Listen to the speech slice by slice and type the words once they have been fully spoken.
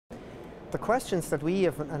The questions that we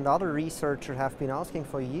and other researchers have been asking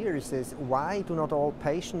for years is, why do not all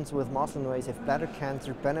patients with muscle-invasive bladder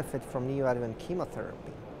cancer benefit from neoadjuvant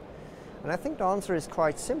chemotherapy? And I think the answer is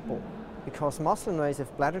quite simple, because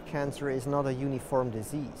muscle-invasive bladder cancer is not a uniform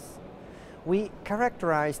disease. We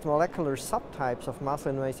characterized molecular subtypes of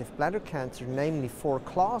muscle-invasive bladder cancer, namely 4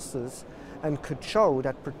 classes, and could show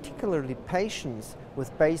that particularly patients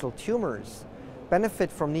with basal tumors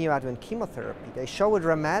benefit from neoadjuvant chemotherapy. They show a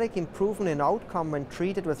dramatic improvement in outcome when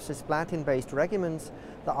treated with cisplatin-based regimens.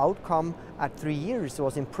 The outcome at 3 years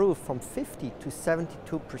was improved from 50 to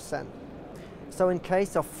 72%. So in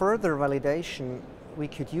case of further validation, we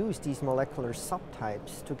could use these molecular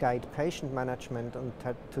subtypes to guide patient management and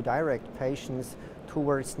to direct patients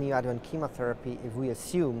towards neoadjuvant chemotherapy if we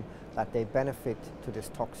assume that they benefit to this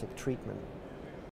toxic treatment.